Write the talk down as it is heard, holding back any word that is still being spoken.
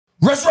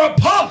Restaurant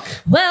Punk.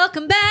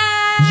 Welcome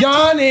back.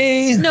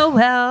 Yianni.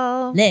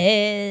 Noelle.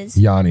 Liz.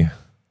 Yianni.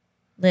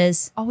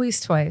 Liz. Always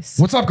twice.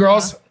 What's up,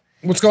 girls?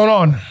 What's going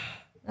on?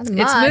 It's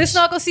It's moose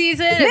knuckle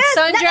season. It's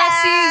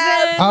sundress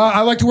season.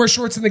 I like to wear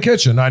shorts in the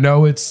kitchen. I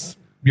know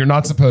you're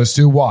not supposed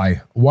to.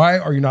 Why? Why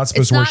are you not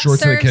supposed to wear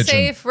shorts in the kitchen?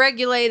 Safe,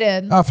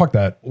 regulated. Oh, fuck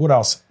that. What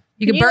else?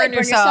 You can burn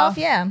yourself.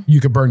 Yeah. You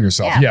could burn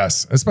yourself. Yeah.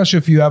 Yes. Especially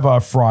if you have a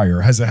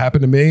fryer. Has it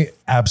happened to me?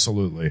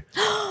 Absolutely.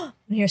 Want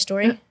to hear a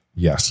story?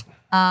 Yes.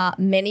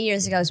 Many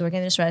years ago, I was working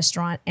in this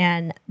restaurant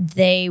and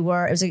it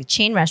was a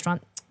chain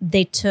restaurant.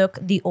 They took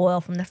the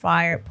oil from the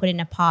fryer, put it in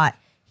a pot.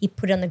 He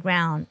put it on the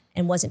ground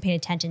and wasn't paying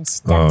attention,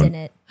 stepped in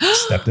it.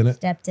 Stepped in it?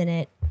 Stepped in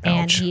it.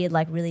 And he had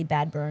like really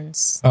bad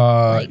burns.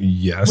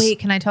 Yes. Wait,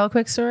 can I tell a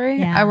quick story?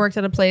 Yeah. I worked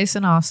at a place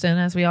in Austin,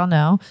 as we all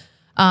know.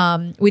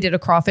 We did a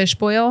crawfish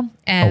boil.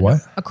 And A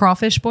what? A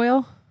crawfish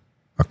boil.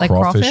 A like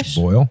crawfish crawfish?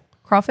 boil?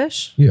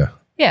 Crawfish? Yeah.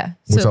 Yeah.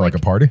 What's that, like a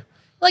party?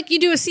 Like you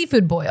do a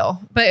seafood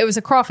boil, but it was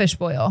a crawfish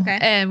boil. Okay.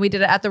 And we did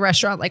it at the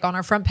restaurant, like on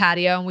our front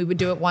patio, and we would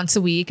do it once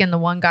a week. And the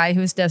one guy who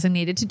was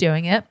designated to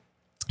doing it,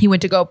 he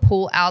went to go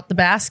pull out the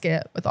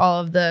basket with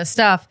all of the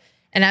stuff.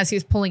 And as he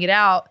was pulling it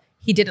out,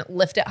 he didn't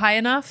lift it high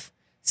enough.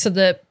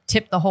 So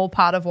tipped the whole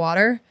pot of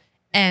water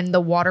and the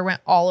water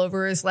went all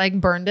over his leg,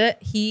 burned it.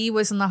 He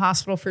was in the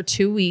hospital for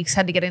 2 weeks,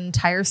 had to get an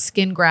entire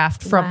skin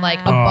graft from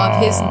like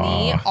above his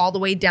knee all the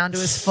way down to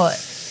his foot.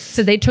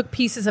 So they took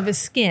pieces of his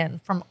skin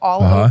from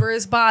all over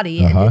his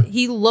body. And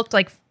he looked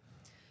like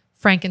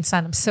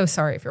Frankenstein. I'm so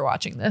sorry if you're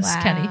watching this,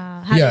 Kenny.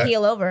 How did it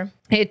heal over?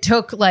 It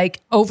took like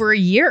over a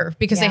year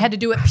because they had to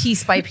do it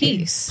piece by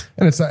piece.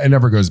 And it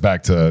never goes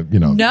back to,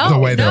 the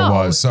way that it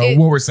was. So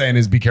what we're saying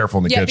is be careful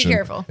in the kitchen. Be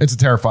careful. It's a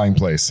terrifying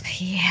place.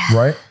 Yeah.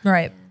 Right?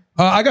 Right.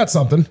 I got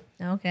something.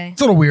 Okay.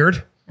 It's a little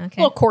weird. Okay.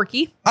 A little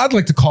quirky. I'd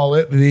like to call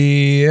it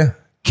the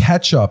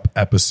Ketchup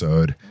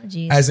episode.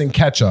 Geez. As in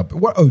ketchup.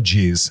 What? Oh,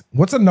 geez.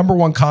 What's the number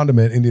one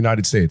condiment in the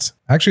United States?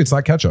 Actually, it's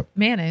not ketchup.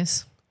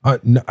 Mayonnaise.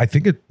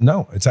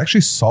 No, it's actually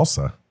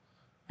salsa.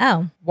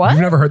 Oh. What? You've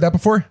never heard that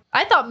before?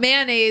 I thought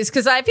mayonnaise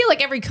because I feel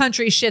like every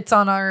country shits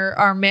on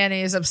our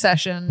mayonnaise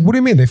obsession. What do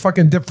you mean? They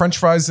fucking dip French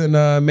fries in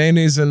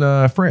mayonnaise in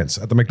France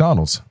at the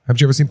McDonald's.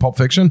 Have you ever seen Pulp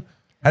Fiction?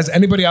 Has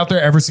anybody out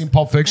there ever seen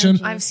Pulp Fiction?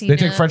 I've seen They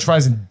take French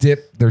fries and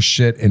dip their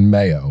shit in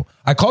mayo.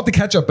 I call it the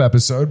ketchup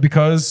episode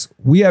because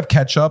we have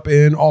ketchup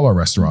in all our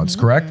restaurants,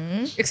 correct?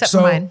 Except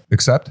for mine.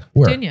 Except?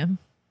 Where? Petunia.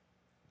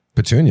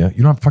 Petunia?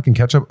 You don't have fucking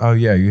ketchup? Oh,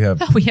 yeah, you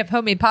have. We have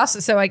homemade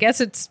pasta, so I guess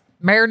it's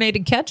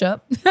marinated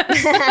ketchup.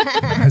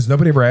 Has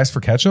nobody ever asked for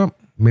ketchup?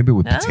 Maybe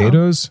with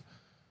potatoes?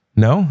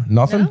 No?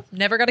 Nothing? No,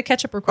 never got a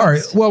ketchup request. All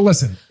right. Well,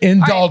 listen,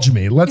 indulge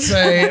me. Let's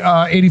say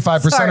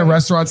 85% of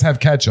restaurants have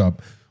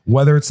ketchup,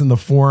 whether it's in the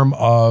form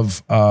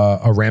of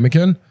a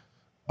ramekin,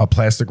 a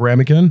plastic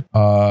ramekin,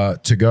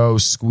 to go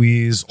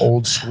squeeze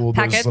old school.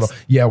 Packets?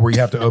 Where you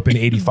have to open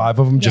 85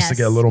 of them just to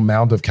get a little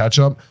mound of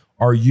ketchup.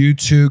 Are you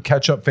two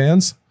ketchup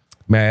fans?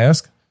 May I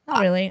ask?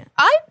 Not really.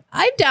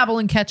 I dabble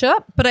in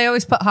ketchup, but I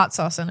always put hot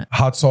sauce in it.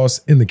 Hot sauce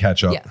in the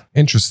ketchup. Yeah.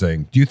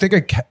 Interesting. Do you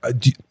think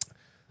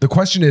the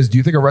question is, do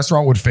you think a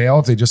restaurant would fail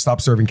if they just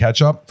stopped serving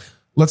ketchup?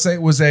 Let's say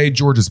it was a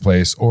George's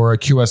Place or a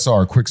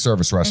QSR, quick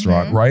service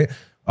restaurant, right?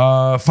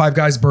 Five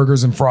Guys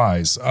Burgers and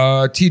Fries,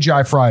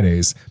 TGI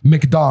Fridays,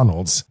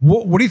 McDonald's.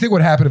 What do you think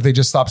would happen if they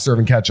just stopped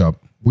serving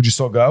ketchup? Would you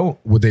still go?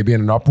 Would they be in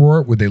an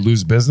uproar? Would they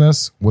lose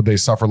business? Would they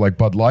suffer like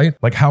Bud Light?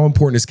 Like, how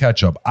important is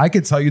ketchup? I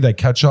could tell you that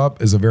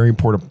ketchup is a very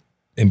important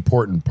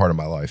part of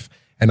my life.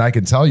 And I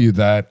can tell you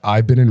that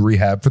I've been in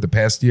rehab for the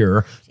past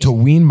year to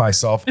wean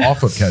myself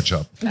off of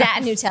ketchup. That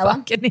and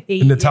Nutella.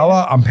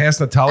 Nutella, I'm past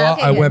Nutella.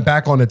 Okay, I good. went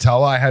back on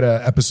Nutella. I had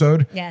an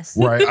episode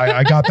where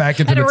I got back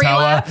into Had a Nutella.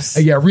 relapse.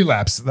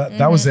 Relapse.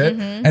 That was it.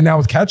 And now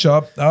with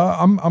ketchup,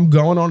 I'm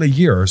going on a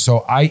year. So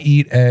I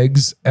eat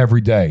eggs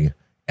every day,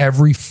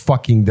 every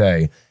fucking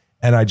day.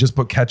 And I just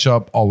put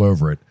ketchup all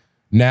over it.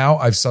 Now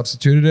I've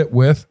substituted it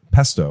with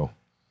pesto.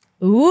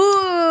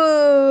 Ooh.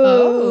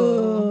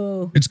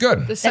 It's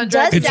good. The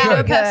sun-dried It's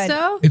potato good.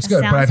 pesto. It's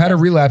good, but I've had a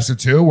relapse or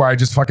two where I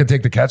just fucking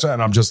take the ketchup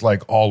and I'm just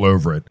like all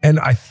over it. And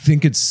I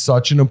think it's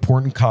such an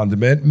important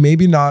condiment.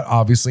 Maybe not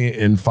obviously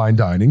in fine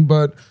dining,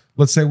 but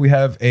let's say we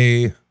have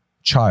a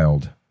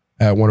child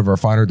at one of our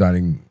finer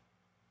dining.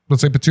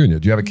 Let's say Petunia.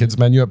 Do you have a kids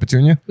menu at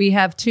Petunia? We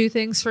have two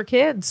things for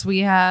kids. We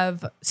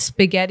have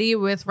spaghetti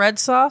with red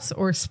sauce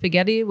or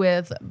spaghetti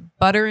with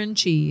butter and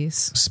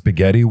cheese.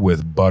 Spaghetti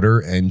with butter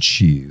and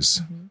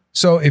cheese.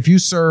 So if you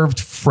served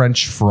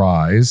French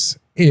fries,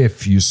 and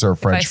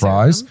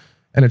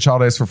a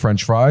child asked for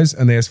French fries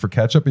and they asked for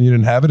ketchup and you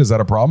didn't have it, is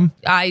that a problem?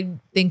 I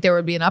think there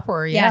would be an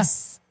uproar.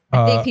 Yes.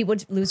 I think people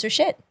would lose their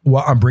shit.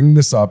 Well, I'm bringing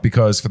this up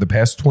because for the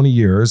past 20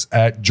 years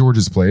at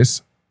George's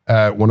Place,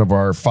 at one of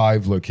our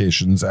 5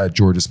 locations at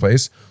George's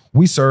Place,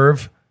 we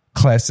serve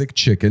classic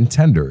chicken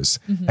tenders.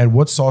 And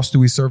what sauce do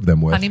we serve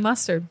them with? Honey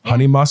mustard.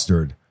 Honey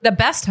mustard. The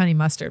best honey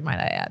mustard, might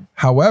I add.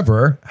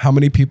 However, how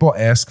many people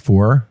ask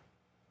for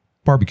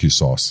barbecue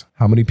sauce?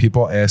 How many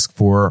people ask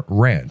for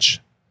ranch?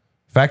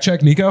 Fact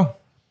check, Nico?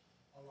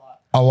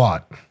 A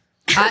lot.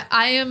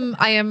 I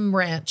am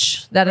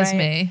ranch. That is Right.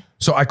 me.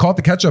 So I caught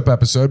the ketchup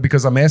episode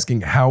because I'm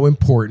asking how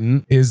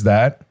important is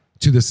that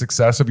to the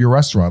success of your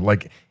restaurant?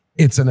 Like,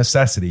 it's a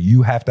necessity.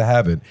 You have to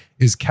have it.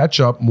 Is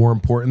ketchup more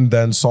important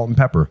than salt and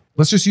pepper?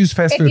 Let's just use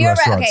fast food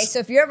restaurants. Okay, so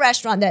if you're a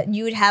restaurant that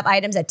you would have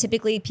items that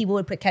typically people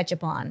would put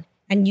ketchup on,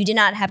 and you did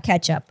not have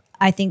ketchup,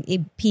 I think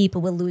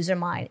people would lose their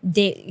mind.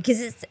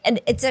 Because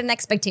it's an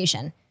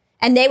expectation.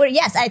 And they would,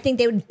 yes, I think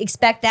they would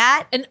expect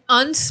that. An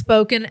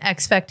unspoken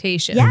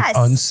expectation. Yes.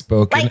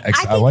 Unspoken.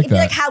 I like it'd be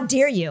that. like, how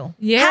dare you?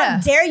 Yeah.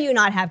 How dare you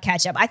not have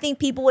ketchup? I think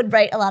people would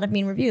write a lot of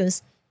mean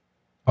reviews.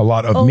 A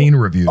lot of mean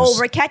reviews.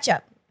 Over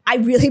ketchup. I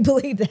really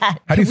believe that.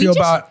 How do you feel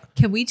about...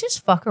 Can we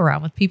just fuck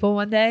around with people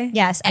one day?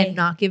 Yes, And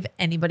not give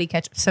anybody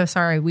ketchup? So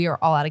sorry, we are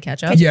all out of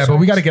ketchup. Yeah, but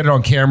we got to get it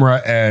on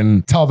camera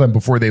and tell them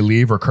before they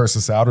leave or curse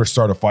us out or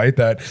start a fight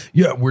that,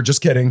 yeah, we're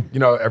just kidding. You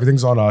know,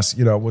 everything's on us.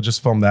 You know, we'll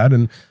just film that.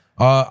 And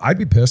I'd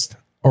be pissed.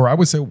 Or I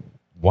would say,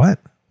 what?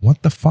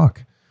 What the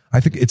fuck? I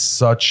think it's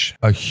such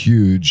a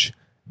huge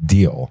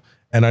deal.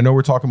 And I know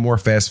we're talking more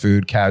fast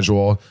food,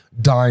 casual,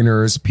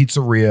 diners,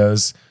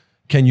 pizzerias.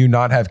 Can you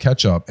not have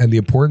ketchup? And the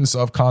importance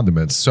of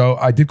condiments. So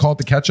I did call it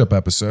the ketchup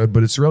episode,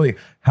 but it's really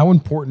how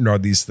important are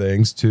these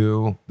things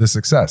to the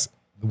success?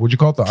 Would you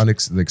call it the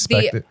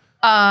unexpected?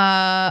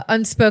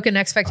 Unspoken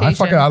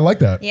expectation. I like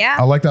that. Yeah.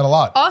 I like that a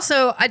lot.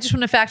 Also, I just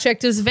want to fact check.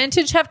 Does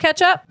Vintage have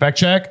ketchup? Fact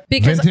check.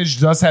 Because- Vintage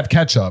does have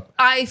ketchup.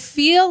 I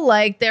feel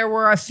like there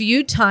were a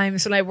few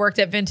times when I worked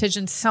at Vintage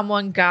and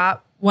someone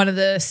got one of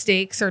the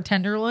steaks or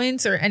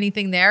tenderloins or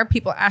anything there.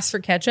 People asked for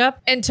ketchup.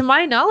 And to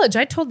my knowledge,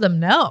 I told them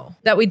no,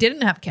 that we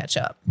didn't have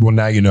ketchup. Well,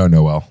 now you know,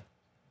 Noelle.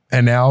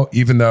 And now,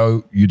 even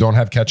though you don't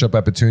have ketchup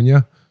at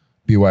Petunia,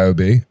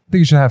 BYOB, I think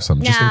you should have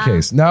some just in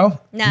case.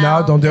 No,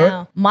 don't do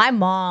it. My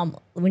mom,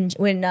 when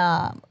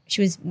I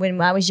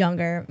was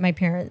younger,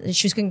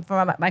 she was cooking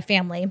for my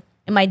family,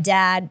 and my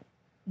dad,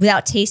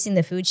 without tasting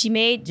the food she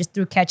made, just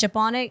threw ketchup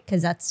on it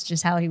because that's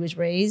just how he was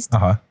raised.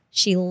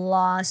 She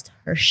lost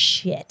her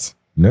shit.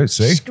 No,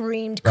 see?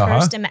 Screamed,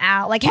 cursed him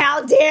out. Like,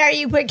 how dare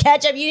you put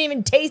ketchup? You didn't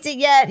even taste it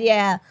yet.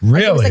 Yeah.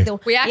 Really? Like so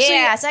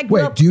I grew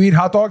Wait, up do you eat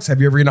hot dogs?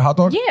 Have you ever eaten a hot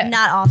dog? Yeah.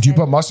 not often. Do you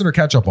put mustard or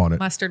ketchup on it?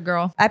 Mustard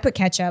girl. I put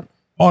ketchup.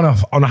 On a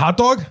hot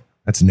dog?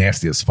 That's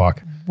nasty as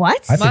fuck.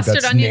 What? I think Mustard,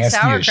 that's onion, nasty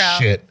as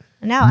sauerkraut. shit.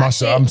 No,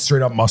 Mustard. actually, I'm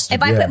straight up mustard.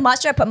 if I put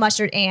mustard, I put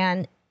mustard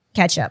and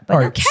ketchup. But All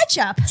no right.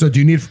 ketchup. So do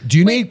you need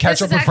Wait,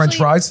 ketchup this with is French actually-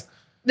 fries?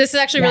 This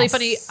is actually really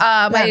funny. Yes.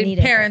 My Not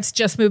needed, parents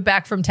just moved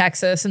back from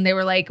Texas and they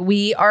were like,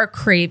 we are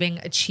craving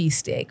a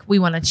cheesesteak. We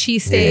want a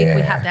cheesesteak. Yeah.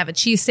 We have to have a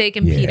cheesesteak.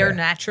 And Yeah. Peter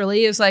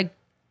naturally is like,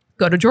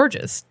 go to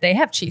George's. They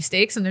have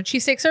cheesesteaks and their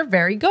cheesesteaks are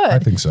very good. I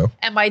think so.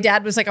 And my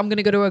dad was like, I'm going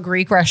to go to a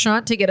Greek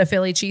restaurant to get a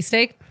Philly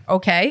cheesesteak.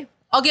 Okay.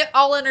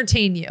 I'll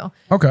entertain you.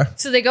 Okay.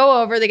 So they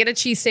go over, they get a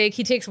cheesesteak.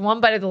 He takes one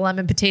bite of the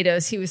lemon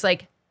potatoes. He was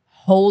like,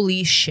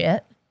 holy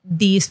shit,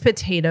 these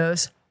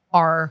potatoes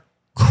are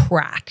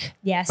crack.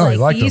 Yes. Oh, you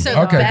like These them.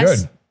 are the Okay,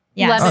 best good.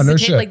 Yes. lemon Oh, no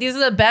potato. shit. Like these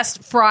are the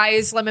best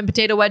fries, lemon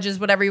potato wedges,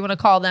 whatever you want to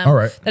call them, All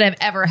right. that I've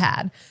ever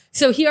had.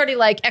 So he already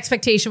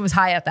expectation was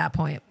high at that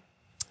point.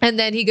 And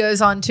then he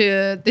goes on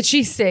to the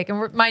cheesesteak.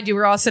 And mind you,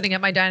 we're all sitting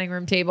at my dining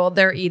room table.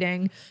 They're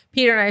eating.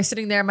 Peter and I are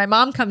sitting there. My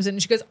mom comes in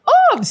and she goes,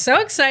 oh, I'm so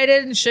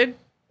excited in should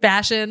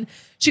fashion.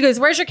 She goes,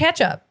 where's your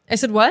ketchup? I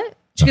said, what?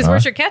 She goes,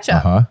 where's your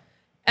ketchup?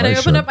 And I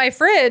opened up my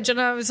fridge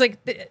and I was like,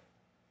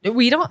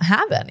 we don't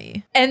have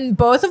any. And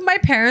both of my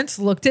parents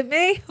looked at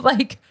me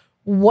like,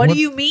 what do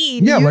you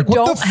mean? Yeah, you like, what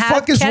don't the have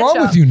fuck is wrong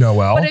ketchup? with you,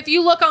 Noelle? But if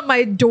you look on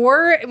my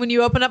door, when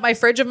you open up my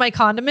fridge of my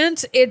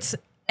condiments, it's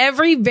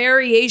every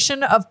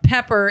variation of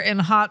pepper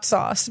and hot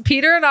sauce.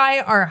 Peter and I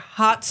are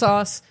hot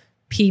sauce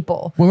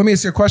people. Well, let me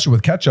ask you a question.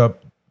 With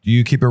ketchup, do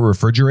you keep it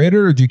refrigerated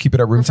or do you keep it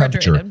at room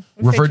temperature?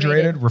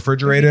 Refrigerated.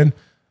 Refrigerated.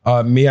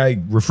 Me, I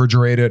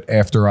refrigerate it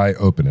after I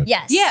open it.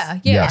 Yes. Yeah.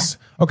 Yes.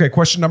 Okay.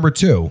 Question number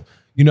 2.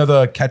 You know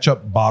the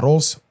ketchup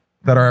bottles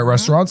that are at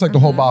restaurants, like the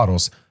whole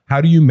bottles.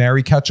 How do you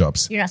marry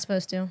ketchups? You're not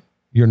supposed to.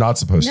 You're not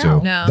supposed No.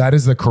 to. No. That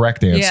is the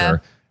correct answer. Yeah.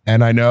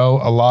 And I know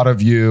a lot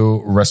of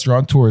you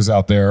restaurateurs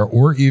out there,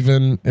 or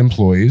even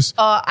employees.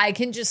 I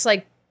can just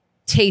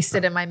taste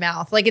it in my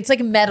mouth. Like it's like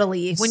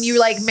metally when you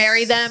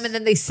marry them and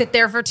then they sit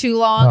there for too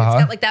long.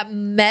 It's got like that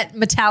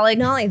metallic.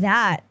 Not only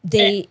that,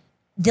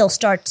 they'll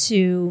start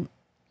to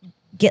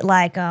get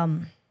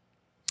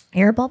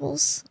air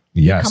bubbles.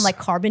 Yes. Become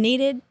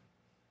carbonated.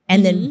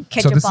 And then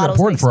ketchup So this is bottles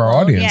important for our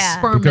explode. audience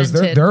Yeah. because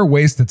Fermented. there are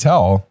ways to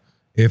tell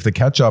if the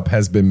ketchup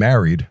has been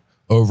married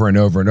over and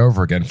over and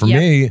over again. For Yep.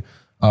 me,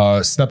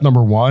 step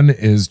number 1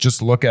 is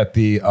just look at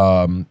the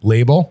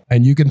label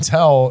and you can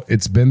tell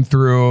it's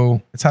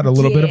had a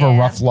little bit of a Yeah.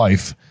 rough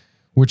life,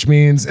 which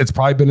means it's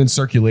probably been in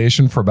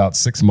circulation for about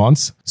 6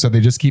 months. So they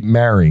just keep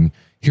marrying.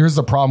 Here's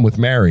the problem with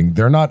marrying.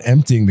 They're not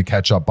emptying the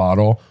ketchup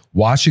bottle,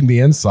 washing the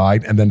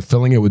inside, and then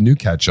filling it with new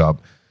ketchup.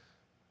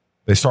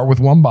 They start with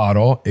one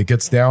bottle, it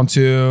gets down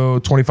to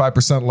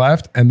 25%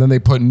 left, and then they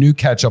put new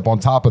ketchup on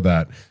top of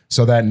that.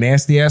 So that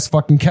nasty ass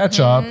fucking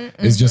ketchup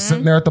is just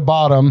sitting there at the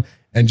bottom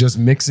and just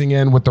mixing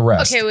in with the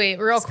rest. Okay, wait,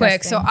 real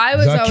quick. So I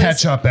was The always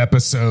ketchup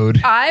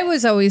episode. I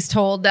was always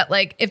told that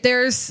if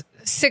there's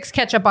 6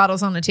 ketchup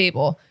bottles on the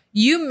table.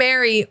 You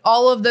marry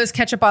all of those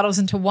ketchup bottles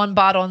into one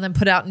bottle and then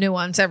put out new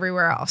ones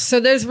everywhere else. So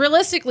there's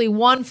realistically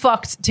one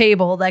fucked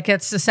table that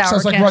gets the sour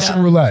Sounds like ketchup.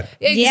 Russian roulette.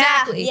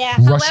 Exactly. Yeah.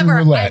 Russian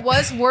However, roulette. I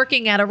was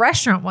working at a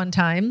restaurant one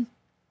time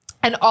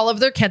and all of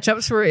their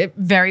ketchups were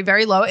very,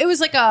 very low. It was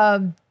like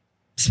a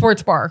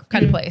sports bar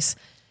kind of place.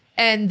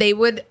 And they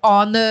would,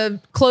 on the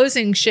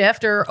closing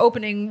shift or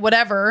opening,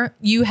 whatever,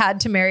 you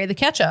had to marry the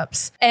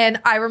ketchups. And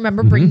I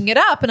remember bringing it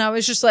up and I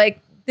was just like,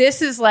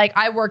 this is like,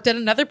 I worked at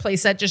another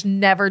place that just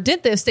never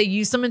did this. They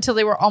used them until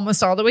they were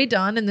almost all the way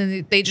done and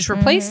then they just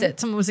replaced it.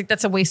 Someone was like,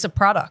 that's a waste of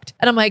product.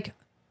 And I'm like,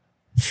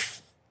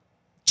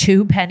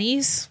 2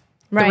 pennies,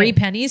 Right. 3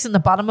 pennies in the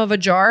bottom of a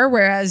jar,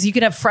 whereas you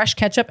could have fresh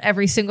ketchup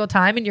every single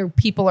time and your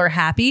people are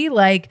happy.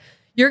 Like,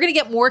 you're going to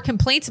get more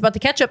complaints about the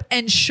ketchup.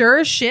 And sure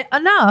as shit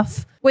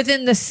enough,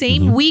 within the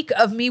same week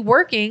of me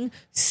working,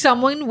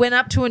 someone went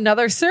up to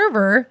another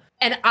server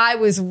and I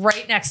was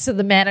right next to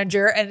the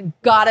manager and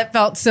God, it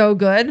felt so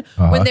good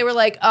when they were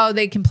like, oh,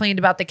 they complained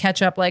about the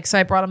ketchup. Like, so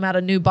I brought them out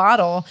a new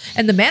bottle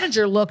and the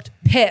manager looked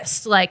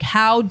pissed. Like,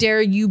 how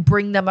dare you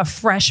bring them a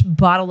fresh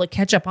bottle of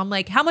ketchup? I'm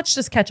like, how much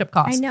does ketchup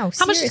cost? I know,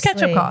 How much does ketchup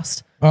seriously.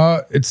 cost?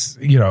 It's,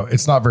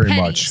 it's not very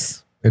Pennies. much.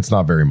 It's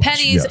not very much.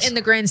 Pennies yes. in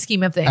the grand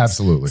scheme of things.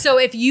 Absolutely. So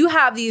if you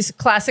have these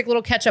classic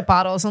little ketchup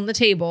bottles on the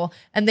table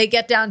and they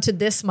get down to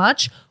this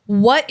much,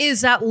 what is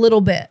that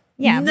little bit?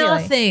 Yeah, really.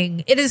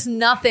 nothing. It is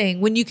nothing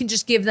when you can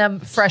just give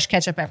them fresh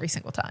ketchup every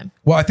single time.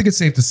 Well, I think it's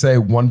safe to say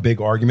one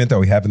big argument that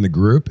we have in the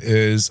group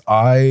is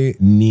I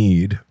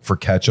need for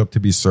ketchup to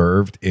be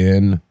served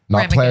in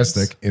not Ramekins.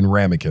 plastic, in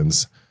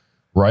ramekins,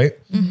 right?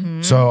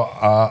 So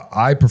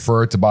I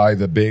prefer to buy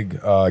the big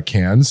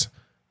cans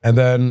and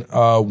then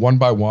one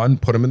by one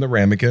put them in the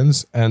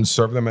ramekins and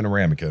serve them in a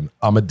ramekin.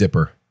 I'm a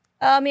dipper.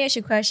 Let me ask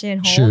you a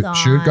question. Hold on.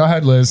 Shoot. Go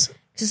ahead, Liz.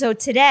 So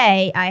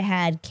today I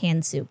had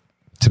canned soup.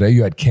 Today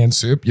you had canned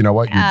soup. You know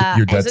what?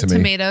 You're dead Is to it me.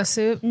 tomato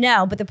soup?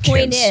 No, but the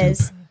point Canned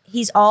is, soup.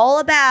 he's all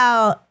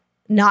about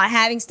not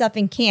having stuff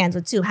in cans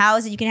with soup. How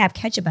is it you can have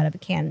ketchup out of a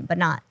can, but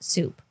not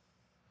soup?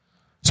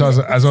 So as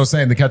I was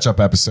saying, the ketchup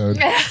episode.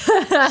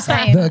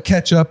 Saying, The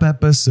ketchup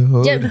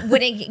episode.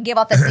 would it give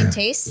off that same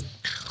taste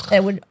that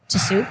it would to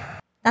soup?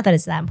 Not that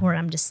it's that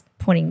important. I'm just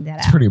pointing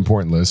that out. Pretty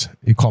important, Liz.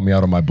 You called me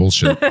out on my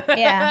bullshit,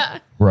 Yeah.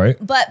 right?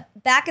 But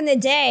back in the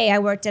day, I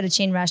worked at a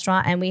chain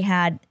restaurant and we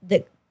had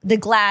the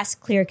glass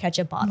clear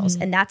ketchup bottles.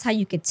 And that's how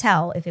you could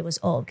tell if it was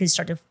old because it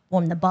started to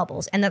form the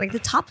bubbles. And then like the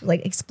top would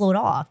like explode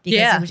off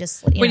because it was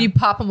just, when you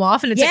pop them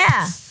off and it's yeah.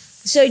 like,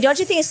 So don't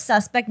you think it's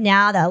suspect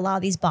now that a lot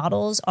of these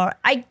bottles are,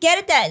 I get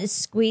it that it's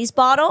a squeeze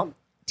bottle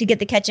to get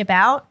the ketchup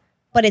out,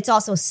 but it's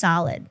also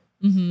solid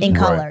in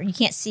color. Right. You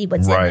can't see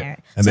what's in Right. there.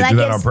 And they do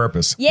that gives- on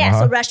purpose. Yeah. Uh-huh.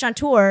 So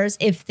restaurateurs,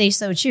 if they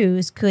so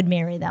choose, could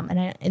marry them.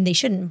 And they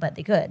shouldn't, but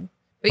they could.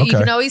 but you Okay.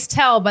 can always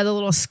tell by the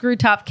little screw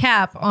top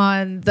cap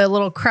on the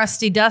little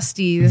crusty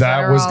dusties.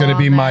 That was going to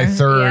be my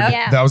third. Yep.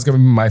 Yeah. That was going to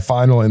be my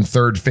final and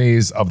third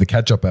phase of the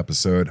ketchup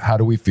episode. How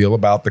do we feel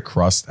about the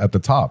crust at the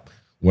top?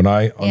 When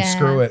I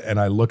unscrew it and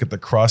I look at the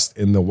crust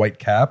in the white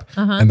cap,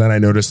 and then I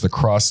notice the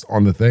crust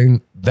on the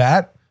thing,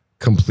 that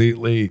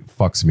completely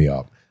fucks me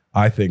up.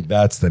 I think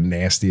that's the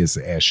nastiest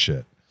ass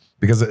shit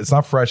because it's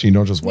not fresh. And you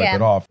don't just wipe Yeah.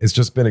 it off. It's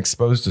just been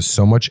exposed to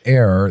so much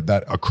air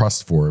that a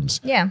crust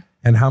forms. Yeah.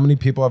 And how many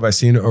people have I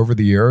seen over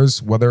the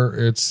years, whether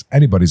it's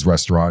anybody's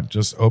restaurant,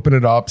 just open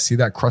it up, see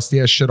that crusty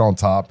ass shit on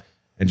top,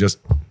 and just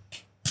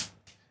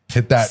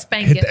hit that,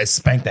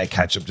 spank that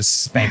ketchup,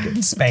 just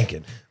spank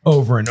it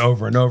over and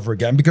over and over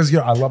again. Because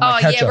I love my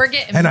ketchup. Yeah, we're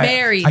getting and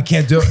married. I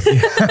can't do it.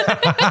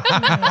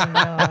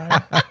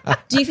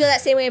 Do you feel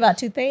that same way about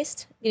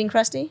toothpaste getting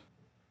crusty?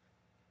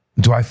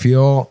 How do I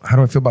feel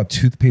about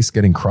toothpaste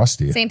getting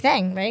crusty? Same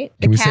thing, right?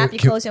 Can The we cap, say- you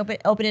can- close,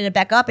 open it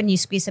back up, and you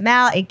squeeze them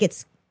out. It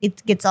gets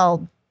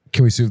all.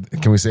 Can we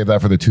save that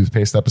for the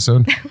toothpaste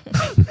episode?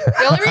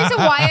 The only reason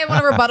why I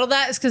want to rebuttal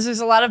that is because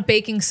there's a lot of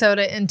baking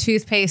soda in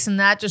toothpaste, and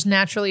that just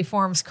naturally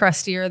forms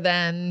crustier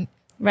than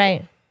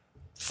Right.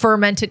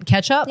 fermented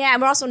ketchup. Yeah,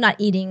 and we're also not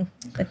eating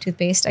the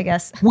toothpaste, I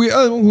guess.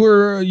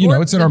 We're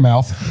it's in our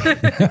mouth.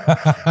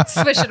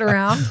 Swish it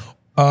around.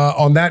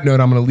 On that note,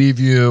 I'm going to leave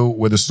you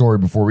with a story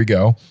before we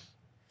go.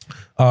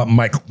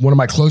 One of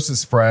my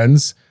closest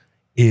friends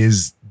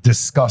is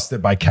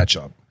disgusted by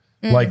ketchup.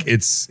 Like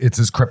it's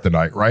his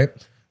kryptonite, right?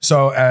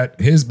 So at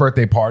his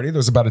birthday party,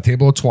 there's about a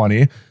table of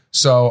 20.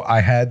 So I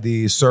had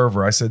the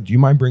server. I said, do you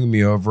mind bringing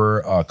me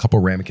over a couple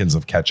ramekins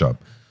of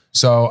ketchup?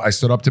 So I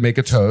stood up to make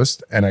a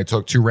toast and I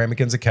took 2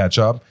 ramekins of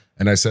ketchup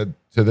and I said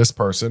to this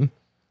person,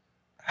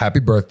 happy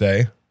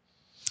birthday.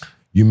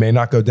 You may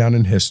not go down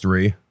in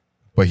history,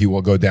 but he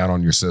will go down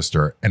on your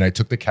sister. And I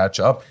took the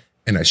ketchup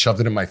and I shoved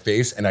it in my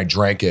face and I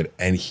drank it.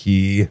 And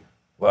he,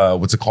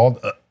 what's it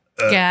called?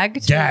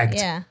 Gagged. Gagged.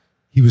 Yeah.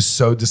 He was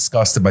so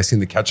disgusted by seeing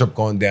the ketchup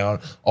going down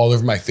all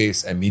over my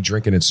face and me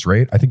drinking it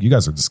straight. I think you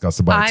guys are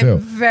disgusted by it I'm too.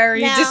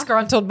 very No.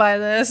 disgruntled by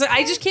this.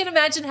 I just can't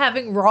imagine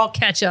having raw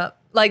ketchup.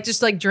 Like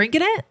just like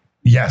drinking it.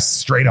 Yes,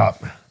 straight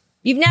up.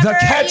 You've never The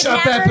ketchup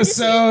you've never just-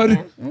 episode.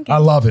 Yeah, okay. I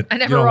love it. I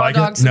never You don't raw like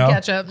dogged it? some No?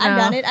 ketchup. I've no.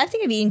 done it. I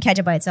think I've eaten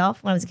ketchup by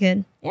itself when I was a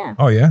kid. Yeah.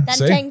 Oh yeah. That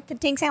See?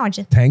 tank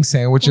sandwiches. Tang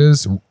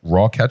sandwiches,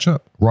 raw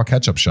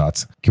ketchup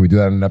shots. Can we do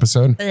that in an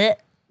episode?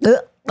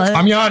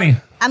 I'm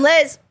Yianni. I'm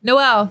Liz.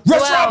 Noelle.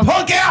 Restaurant Noelle.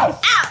 Punk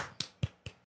out.